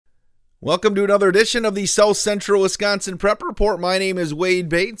Welcome to another edition of the South Central Wisconsin Prep Report. My name is Wade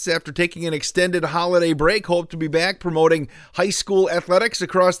Bates. After taking an extended holiday break, hope to be back promoting high school athletics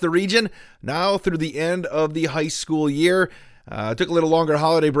across the region now through the end of the high school year. Took a little longer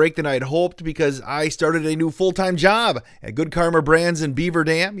holiday break than I had hoped because I started a new full-time job at Good Karma Brands in Beaver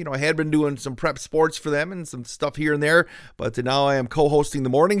Dam. I had been doing some prep sports for them and some stuff here and there, but now I am co-hosting the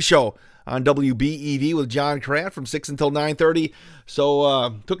morning show on WBEV with John Kraft from 6 until 9:30.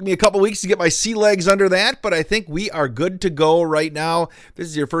 So took me a couple weeks to get my sea legs under that, but I think we are good to go right now. If this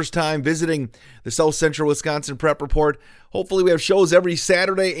is your first time visiting the South Central Wisconsin Prep Report, hopefully we have shows every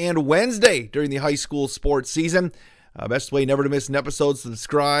Saturday and Wednesday during the high school sports season. Best way never to miss an episode,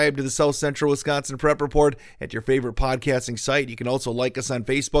 subscribe to the South Central Wisconsin Prep Report at your favorite podcasting site. You can also like us on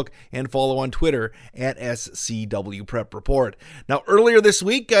Facebook and follow on Twitter at SCW Prep Report. Now, earlier this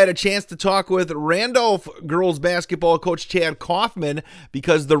week, I had a chance to talk with Randolph girls basketball coach Chad Kaufman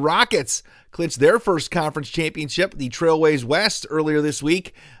because the Rockets clinched their first conference championship, the Trailways West, earlier this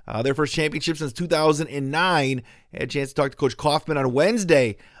week. Their first championship since 2009. I had a chance to talk to Coach Kaufman on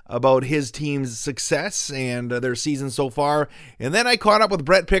Wednesday about his team's success and their season so far. And then I caught up with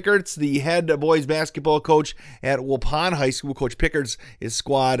Brett Pickards, the head boys basketball coach at Waupun High School. Coach Pickards'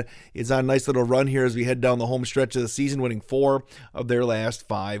 squad is on a nice little run here as we head down the home stretch of the season, winning 4 of their last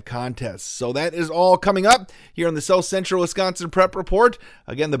 5 contests. So that is all coming up here on the South Central Wisconsin Prep Report.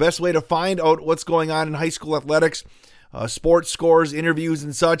 Again, the best way to find out what's going on in high school athletics, sports scores, interviews,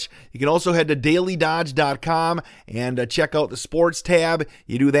 and such. You can also head to dailydodge.com and check out the sports tab.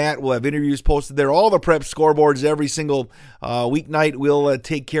 You do that, we'll have interviews posted there. All the prep scoreboards every single weeknight. We'll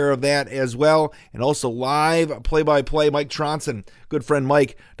take care of that as well. And also live play-by-play. Mike Tronson, good friend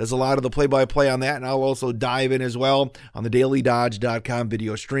Mike, does a lot of the play-by-play on that, and I'll also dive in as well on the dailydodge.com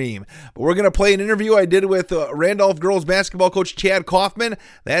video stream. But we're going to play an interview I did with Randolph girls basketball coach Chad Kaufman.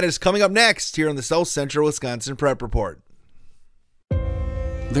 That is coming up next here on the South Central Wisconsin Prep Report.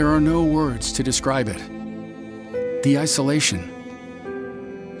 There are no words to describe it. The isolation,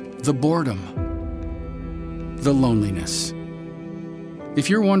 the boredom, the loneliness. If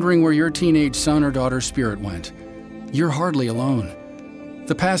you're wondering where your teenage son or daughter's spirit went, you're hardly alone.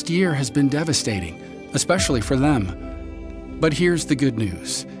 The past year has been devastating, especially for them. But here's the good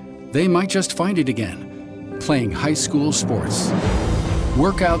news. They might just find it again, playing high school sports.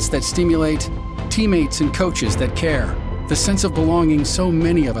 Workouts that stimulate, teammates and coaches that care. The sense of belonging so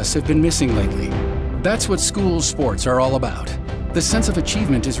many of us have been missing lately. That's what school sports are all about. The sense of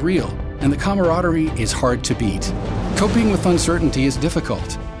achievement is real, and the camaraderie is hard to beat. Coping with uncertainty is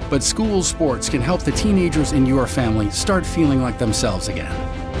difficult, but school sports can help the teenagers in your family start feeling like themselves again.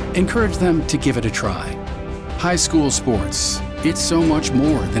 Encourage them to give it a try. High school sports, it's so much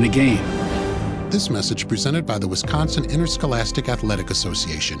more than a game. This message presented by the Wisconsin Interscholastic Athletic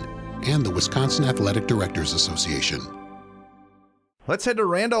Association and the Wisconsin Athletic Directors Association. Let's head to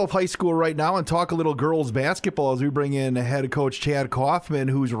Randolph High School right now and talk a little girls basketball as we bring in head coach Chad Kaufman,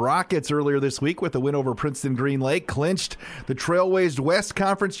 whose Rockets earlier this week with a win over Princeton Green Lake clinched the Trailways West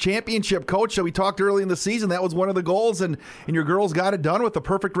Conference Championship. Coach, we talked early in the season, that was one of the goals, and your girls got it done with the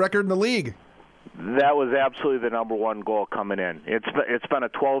perfect record in the league. That was absolutely the number one goal coming in. It's been a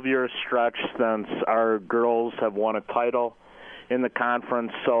 12-year stretch since our girls have won a title in the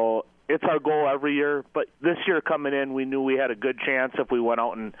conference, so it's our goal every year, but this year coming in, we knew we had a good chance if we went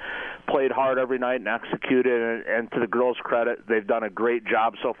out and played hard every night and executed, and to the girls' credit, they've done a great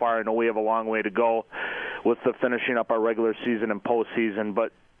job so far. I know we have a long way to go with the finishing up our regular season and postseason,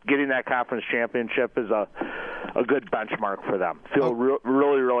 but getting that conference championship is a good benchmark for them. Feel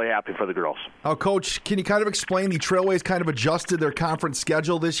really happy for the girls. Coach, can you kind of explain the Trailways kind of adjusted their conference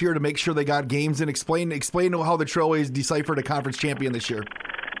schedule this year to make sure they got games in? Explain how the Trailways deciphered a conference champion this year.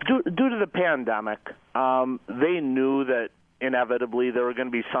 Due to the pandemic, they knew that inevitably there were going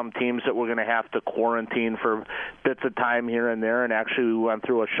to be some teams that were going to have to quarantine for bits of time here and there, and actually we went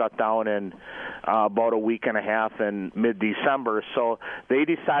through a shutdown in about a week and a half in mid-December. So they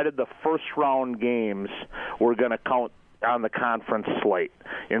decided the first-round games were going to count on the conference slate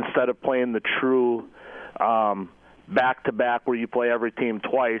instead of playing the true back-to-back where you play every team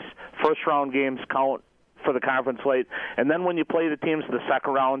twice. First-round games count for the conference slate, and then when you play the teams the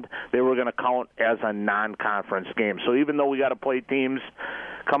second round, they were going to count as a non-conference game. So even though we got to play teams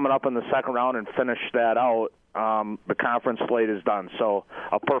coming up in the second round and finish that out, the conference slate is done. So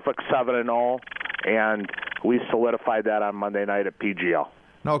a perfect 7-0, and we solidified that on Monday night at PGL.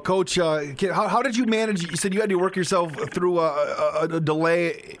 Now, Coach, how did you manage? You said you had to work yourself through a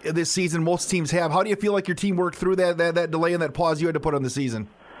delay this season. Most teams have. How do you feel like your team worked through that delay and that pause you had to put on the season?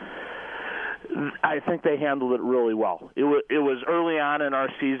 I think they handled it really well. It was early on in our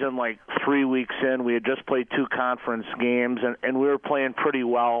season, like 3 weeks in. We had just played 2 conference games, and we were playing pretty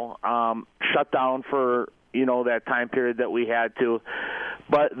well. Shut down for, that time period that we had to.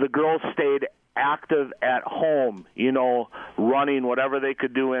 But the girls stayed active at home, running, whatever they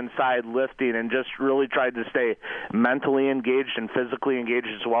could do inside, lifting, and just really tried to stay mentally engaged and physically engaged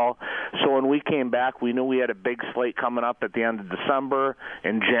as well. So when we came back, we knew we had a big slate coming up at the end of December,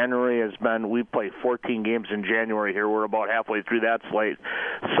 and January we played 14 games in January here. We're about halfway through that slate.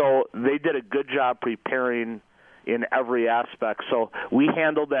 So they did a good job preparing in every aspect. So we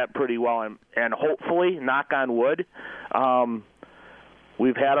handled that pretty well, and hopefully, knock on wood,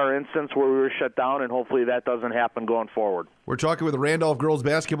 we've had our instance where we were shut down, and hopefully that doesn't happen going forward. We're talking with Randolph girls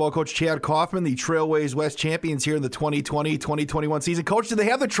basketball coach Chad Kaufman, the Trailways West champions here in the 2020-2021 season. Coach, did they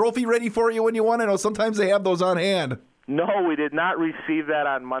have the trophy ready for you when you won? I know sometimes they have those on hand. No, we did not receive that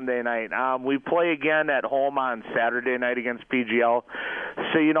on Monday night. We play again at home on Saturday night against PGL.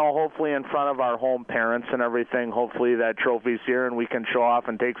 So, hopefully in front of our home parents and everything, hopefully that trophy's here and we can show off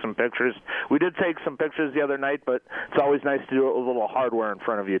and take some pictures. We did take some pictures the other night, but it's always nice to do it with a little hardware in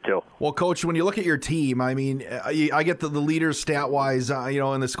front of you, too. Well, Coach, when you look at your team, I mean, I get the leaders stat-wise,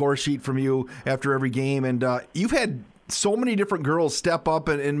 in the score sheet from you after every game, and you've had so many different girls step up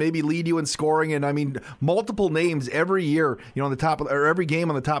and maybe lead you in scoring, and I mean multiple names every year, on the top or every game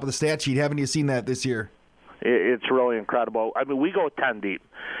on the top of the stat sheet. Haven't you seen that this year? It's really incredible. I mean, we go 10 deep,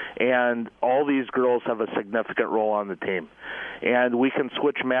 and all these girls have a significant role on the team. And we can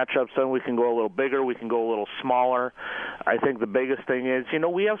switch matchups, and we can go a little bigger, we can go a little smaller. I think the biggest thing is,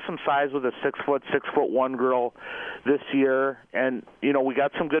 we have some size with a 6'1" girl this year, and, we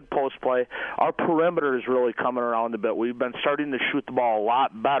got some good post play. Our perimeter is really coming around a bit. We've been starting to shoot the ball a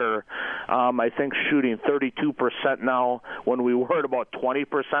lot better. I think shooting 32% now when we were at about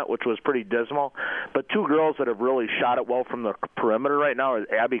 20%, which was pretty dismal. But 2 girls that have really shot it well from the perimeter right now is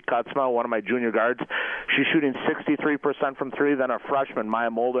Abby Kutzma, one of my junior guards. She's shooting 63% from 3. Then our freshman, Maya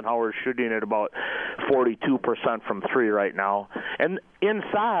Moldenhauer, is shooting at about 42% from 3 right now. And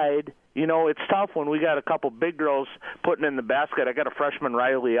inside, it's tough when we got a couple big girls putting in the basket. I got a freshman,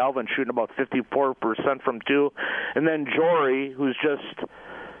 Riley Alvin, shooting about 54% from 2. And then Jory, who's just,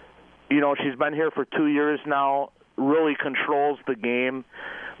 she's been here for 2 years now, really controls the game,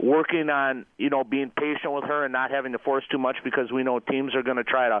 working on, being patient with her and not having to force too much, because we know teams are going to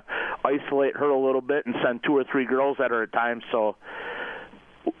try to isolate her a little bit and send 2 or 3 girls at her at times. So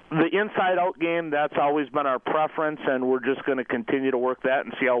the inside-out game, that's always been our preference, and we're just going to continue to work that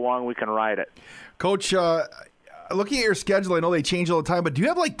and see how long we can ride it. Coach, looking at your schedule, I know they change all the time, but do you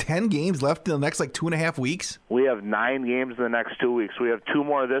have like 10 games left in the next 2.5 weeks? We have 9 games in the next 2 weeks. We have 2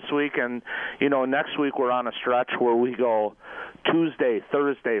 more this week, and, next week we're on a stretch where we go Tuesday,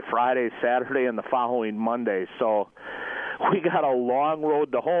 Thursday, Friday, Saturday, and the following Monday. So we got a long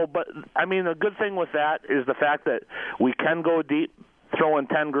road to hoe. But, I mean, the good thing with that is the fact that we can go deep, throwing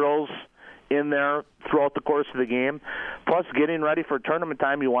 10 girls in there throughout the course of the game. Plus, getting ready for tournament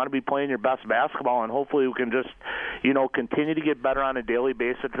time, you want to be playing your best basketball, and hopefully we can just, continue to get better on a daily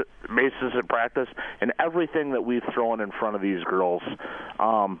basis at practice. And everything that we've thrown in front of these girls,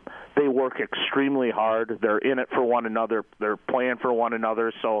 they work extremely hard. They're in it for one another. They're playing for one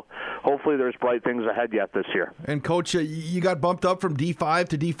another. So hopefully there's bright things ahead yet this year. And Coach, you got bumped up from D5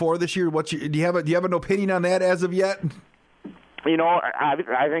 to D4 this year. Do you have an opinion on that as of yet?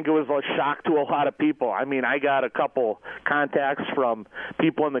 I think it was a shock to a lot of people. I mean, I got a couple contacts from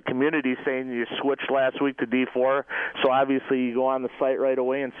people in the community saying you switched last week to D4, so obviously you go on the site right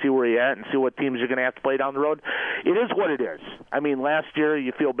away and see where you're at and see what teams you're going to have to play down the road. It is what it is. I mean, last year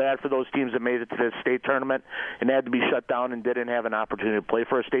you feel bad for those teams that made it to the state tournament and had to be shut down and didn't have an opportunity to play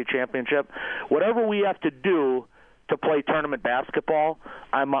for a state championship. Whatever we have to do to play tournament basketball,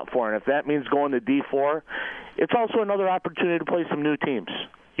 I'm up for it. If that means going to D4, it's also another opportunity to play some new teams.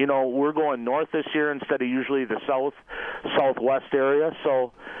 We're going north this year instead of usually the southwest area.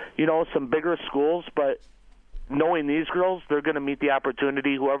 So, some bigger schools, but knowing these girls, they're going to meet the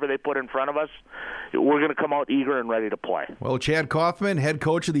opportunity, whoever they put in front of us, we're going to come out eager and ready to play. Well, Chad Kaufman, head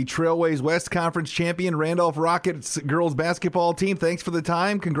coach of the Trailways West Conference champion Randolph Rockets girls basketball team, thanks for the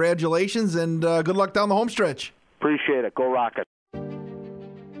time. Congratulations, and good luck down the home stretch. Appreciate it. Go Rockets.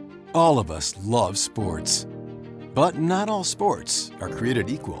 All of us love sports, but not all sports are created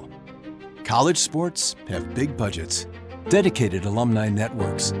equal. College sports have big budgets, dedicated alumni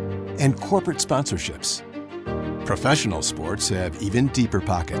networks, and corporate sponsorships. Professional sports have even deeper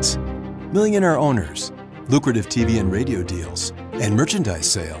pockets, millionaire owners, lucrative TV and radio deals, and merchandise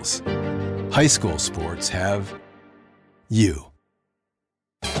sales. High school sports have you.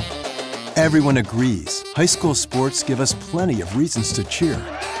 Everyone agrees high school sports give us plenty of reasons to cheer.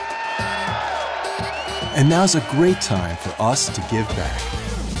 And now's a great time for us to give back.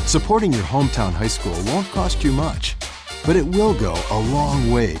 Supporting your hometown high school won't cost you much, but it will go a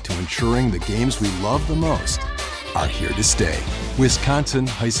long way to ensuring the games we love the most are here to stay. Wisconsin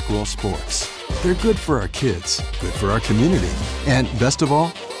high school sports. They're good for our kids, good for our community, and best of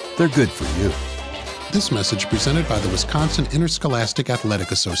all, they're good for you. This message presented by the Wisconsin Interscholastic Athletic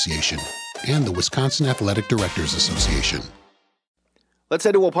Association and the Wisconsin Athletic Directors Association. Let's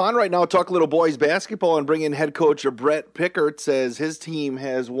head to Waupun right now, talk a little boys basketball, and bring in head coach Brett Pickerts as his team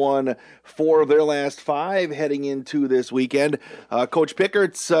has won 4 of their last 5 heading into this weekend. Coach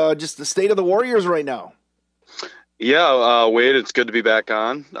Pickerts, just the state of the Warriors right now. Yeah, Wade, it's good to be back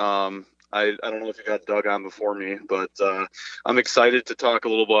on. I don't know if you got Doug on before me, but I'm excited to talk a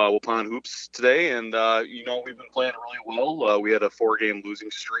little about Waupun hoops today. And, we've been playing really well. We had a 4-game losing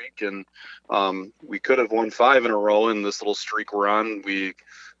streak, and we could have won 5 in a row in this little streak we're on. We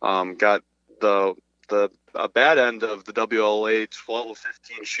got the bad end of the WLA 12 of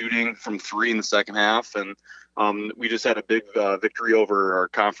 15 shooting from 3 in the second half. And we just had a big victory over our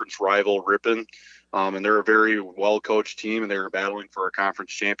conference rival, Ripon. And they're a very well-coached team, and they were battling for a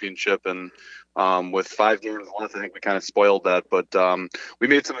conference championship. And with 5 games left, I think we kind of spoiled that. But we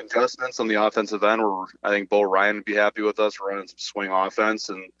made some adjustments on the offensive end where I think Bo Ryan would be happy with us. We're running some swing offense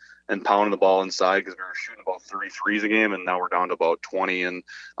and pounding the ball inside because we were shooting about 33s a game, and now we're down to about 20. And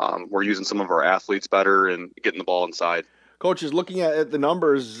we're using some of our athletes better and getting the ball inside. Coach, is looking at the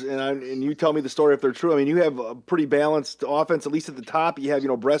numbers, and you tell me the story if they're true. I mean, you have a pretty balanced offense, at least at the top. You have,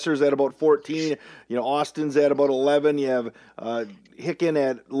 Bresser's at about 14. Austin's at about 11. You have Hicken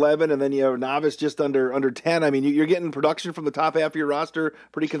at 11, and then you have Novice just under 10. I mean, you're getting production from the top half of your roster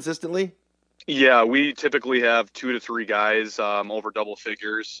pretty consistently? Yeah, we typically have 2 to 3 guys over double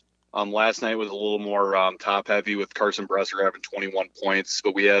figures. Last night was a little more top-heavy with Carson Bresser having 21 points,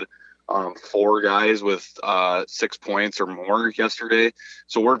 but we had 4 guys with 6 points or more yesterday.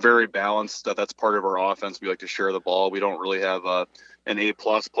 So we're very balanced. That's part of our offense. We like to share the ball. We don't really have an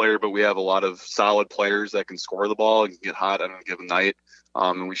A-plus player, but we have a lot of solid players that can score the ball and get hot on a given night.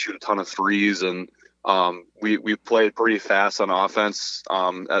 And we shoot a ton of threes, and we play pretty fast on offense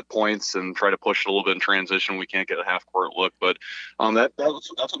at points and try to push it a little bit in transition. We can't get a half-court look, but that's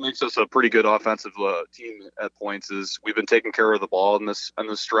what makes us a pretty good offensive team at points. Is we've been taking care of the ball in this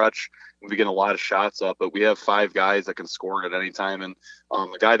stretch. We've been getting a lot of shots up, but we have 5 guys that can score it at any time. And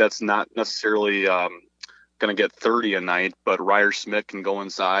a guy that's not necessarily going to get 30 a night, but Ryer Smith can go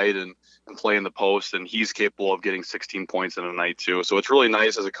inside and play in the post, and he's capable of getting 16 points in a night too. So it's really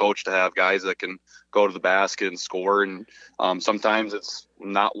nice as a coach to have guys that can go to the basket and score. And sometimes it's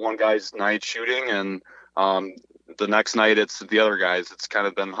not one guy's night shooting, and the next night it's the other guys. It's kind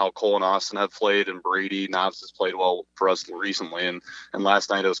of been how Cole and Austin have played, and Brady Knobs has played well for us recently. And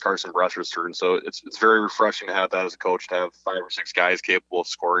last night it was Carson Bresser's turn. So it's very refreshing to have that as a coach, to have 5 or 6 guys capable of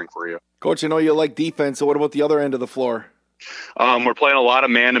scoring for you. Coach, I know you like defense. So what about the other end of the floor? We're playing a lot of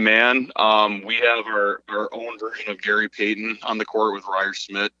man-to-man. We have our own version of Gary Payton on the court with Ryer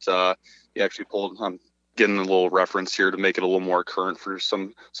Smith. He actually pulled – I'm getting a little reference here to make it a little more current for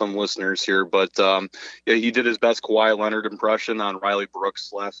some listeners here. But, he did his best Kawhi Leonard impression on Riley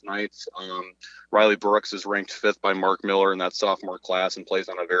Brooks last night. Riley Brooks is ranked 5th by Mark Miller in that sophomore class and plays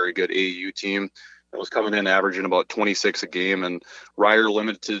on a very good AAU team. It was coming in averaging about 26 a game, and Ryer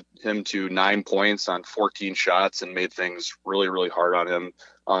limited him to 9 points on 14 shots and made things really, really hard on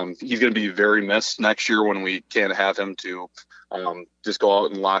him. He's going to be very missed next year when we can't have him to just go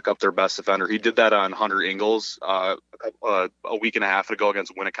out and lock up their best defender. He did that on Hunter Ingalls a week and a half ago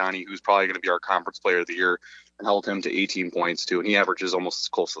against Winneconne, who's probably going to be our conference player of the year, and held him to 18 points too, and he averages almost as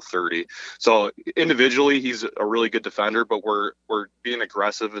close to 30. So individually, he's a really good defender, but we're being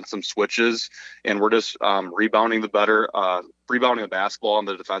aggressive in some switches, and we're just rebounding the basketball on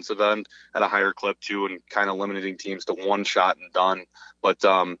the defensive end at a higher clip too, and kind of limiting teams to one shot and done. But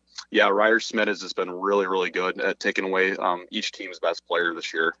Ryer Smith has just been really, really good at taking away each team's best player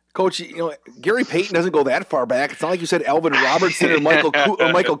this year. Coach, Gary Payton doesn't go that far back. It's not like you said Alvin Robertson or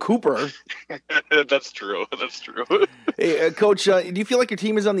Michael Cooper. That's true. Hey, Coach, do you feel like your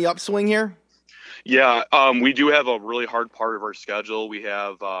team is on the upswing here? Yeah, we do have a really hard part of our schedule. We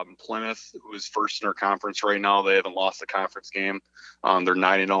have Plymouth, who is first in our conference right now. They haven't lost a conference game. They're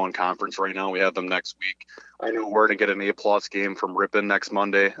 9-0 in conference right now. We have them next week. I know we're going to get an A-plus game from Ripon next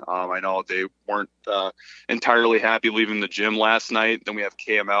Monday. I know they weren't entirely happy leaving the gym last night. Then we have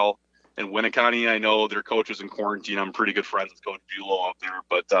KML and Winneconne. I know their coach is in quarantine. I'm pretty good friends with Coach Bulow up there.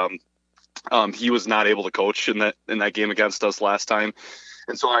 But He was not able to coach in that game against us last time.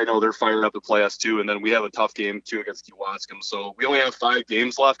 And so I know they're fired up to play us too. And then we have a tough game too against Kewaskum. So we only have 5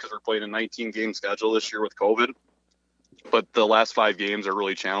 games left because we're playing a 19-game schedule this year with COVID. But the last 5 games are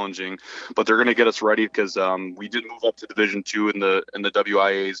really challenging. But they're going to get us ready because we did move up to Division II in the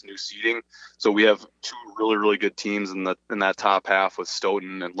WIA's new seeding. So we have 2 really, really good teams in that top half with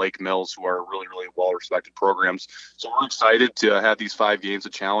Stoughton and Lake Mills, who are really, really well-respected programs. So we're excited to have these 5 games to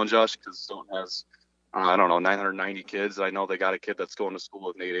challenge us because Stoughton has 990 kids. I know they got a kid that's going to school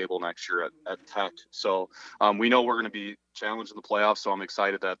with Nate Abel next year at Tech. So we know we're going to be challenged in the playoffs. So I'm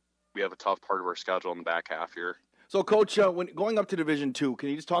excited that we have a tough part of our schedule in the back half here. So, Coach, when going up to Division II, can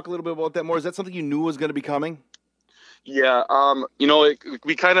you just talk a little bit about that more? Is that something you knew was going to be coming? Yeah,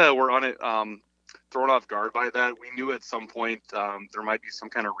 we kind of were on it, thrown off guard by that. We knew at some point there might be some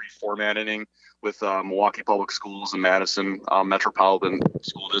kind of reformatting with Milwaukee Public Schools and Madison Metropolitan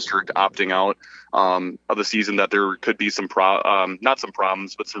School District opting out of the season, that there could be some not some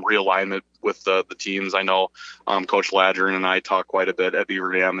problems, but some realignment with the teams. I know Coach Ladger and I talk quite a bit at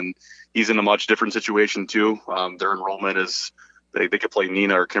Beaver Dam, and he's in a much different situation too. Their enrollment is they could play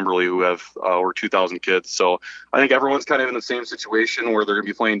Neenah or Kimberly, who have over 2,000 kids. So I think everyone's kind of in the same situation where they're going to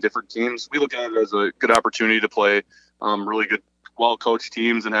be playing different teams. We look at it as a good opportunity to play really good, well-coached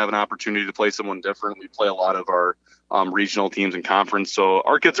teams and have an opportunity to play someone different. We play a lot of our regional teams in conference. So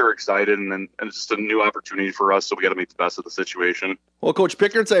our kids are excited, and it's just a new opportunity for us. So we got to make the best of the situation. Well, Coach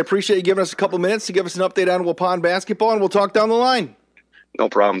Pickerts, I appreciate you giving us a couple minutes to give us an update on Waupun basketball, and we'll talk down the line. No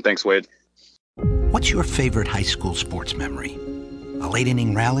problem. Thanks, Wade. What's your favorite high school sports memory? A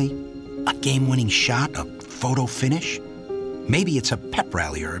late-inning rally? A game-winning shot? A photo finish? Maybe it's a pep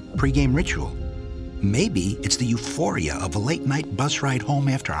rally or a pregame ritual. Maybe it's the euphoria of a late-night bus ride home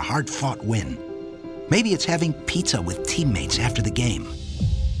after a hard-fought win. Maybe it's having pizza with teammates after the game.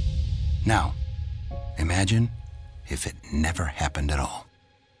 Now, imagine if it never happened at all.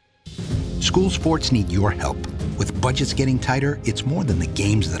 School sports need your help. With budgets getting tighter, it's more than the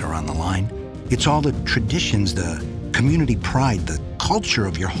games that are on the line. It's all the traditions, the community pride, the culture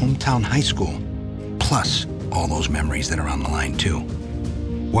of your hometown high school. Plus, all those memories that are on the line, too.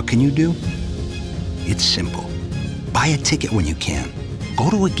 What can you do? It's simple. Buy a ticket when you can. Go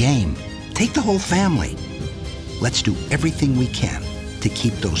to a game. Take the whole family. Let's do everything we can to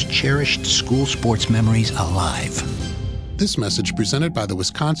keep those cherished school sports memories alive. This message presented by the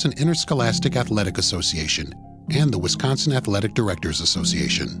Wisconsin Interscholastic Athletic Association and the Wisconsin Athletic Directors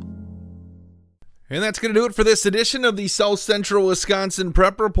Association. And that's going to do it for this edition of the South Central Wisconsin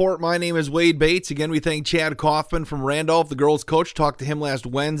Prep Report. My name is Wade Bates. Again, we thank Chad Kaufman from Randolph, the girls' coach. Talked to him last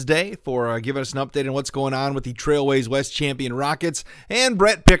Wednesday for giving us an update on what's going on with the Trailways West champion Rockets. And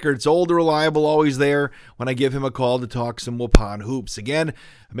Brett Pickerts, old, reliable, always there when I give him a call to talk some Waupun hoops. Again,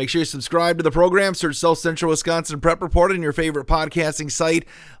 make sure you subscribe to the program. Search South Central Wisconsin Prep Report on your favorite podcasting site.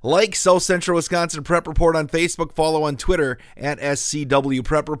 Like South Central Wisconsin Prep Report on Facebook. Follow on Twitter at SCW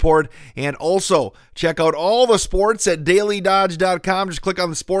Prep Report. And also, check out all the sports at dailydodge.com. Just click on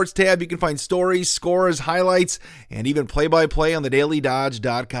the sports tab. You can find stories, scores, highlights, and even play-by-play on the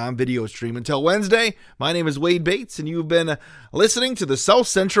dailydodge.com video stream. Until Wednesday, my name is Wade Bates, and you've been listening to the South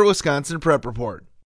Central Wisconsin Prep Report.